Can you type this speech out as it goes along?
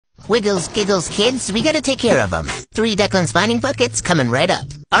Wiggles, giggles, kids, we gotta take care of them. 3 Declan's finding buckets coming right up.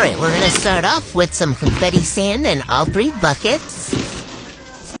 Alright, we're gonna start off with some confetti sand in all 3 buckets.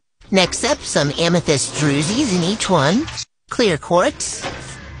 Next up, some amethyst drusies in each one. Clear quartz.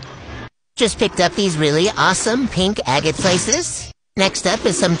 Just picked up these really awesome pink agate slices. Next up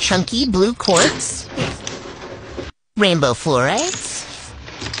is some chunky blue quartz. Rainbow fluorides.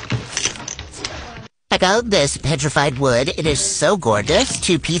 Check out this petrified wood. It is so gorgeous.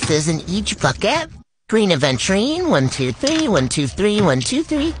 2 pieces in each bucket. Green aventurine. 1, 2, 3. 1, 2, 3. 1, 2,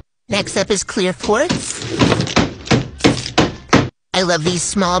 3. Next up is clear quartz. I love these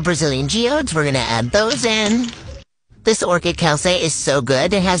small Brazilian geodes. We're gonna add those in. This orchid calcite is so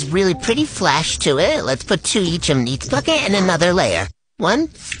good. It has really pretty flash to it. Let's put 2 each in each bucket and another layer. 1,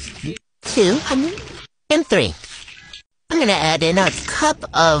 2, and 3. I'm gonna add in a cup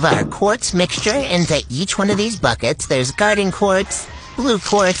of our quartz mixture into each one of these buckets. There's garden quartz, blue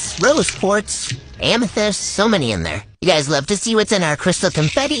quartz, rose quartz, amethyst, so many in there. You guys love to see what's in our crystal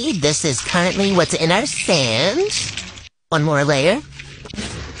confetti. This is currently what's in our sand. 1 more layer.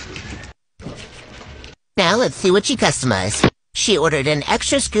 Now let's see what she customized. She ordered an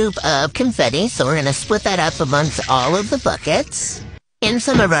extra scoop of confetti, so we're gonna split that up amongst all of the buckets. And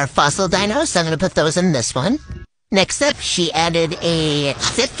some of our fossil dinos, so I'm gonna put those in this one. Next up, she added a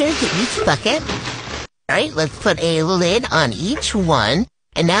sifter to each bucket. Alright, let's put a lid on each one.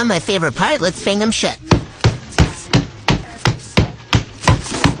 And now my favorite part, let's bang them shut.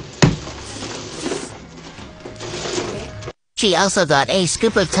 She also got a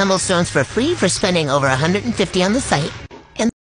scoop of tumblestones for free for spending over $150 on the site.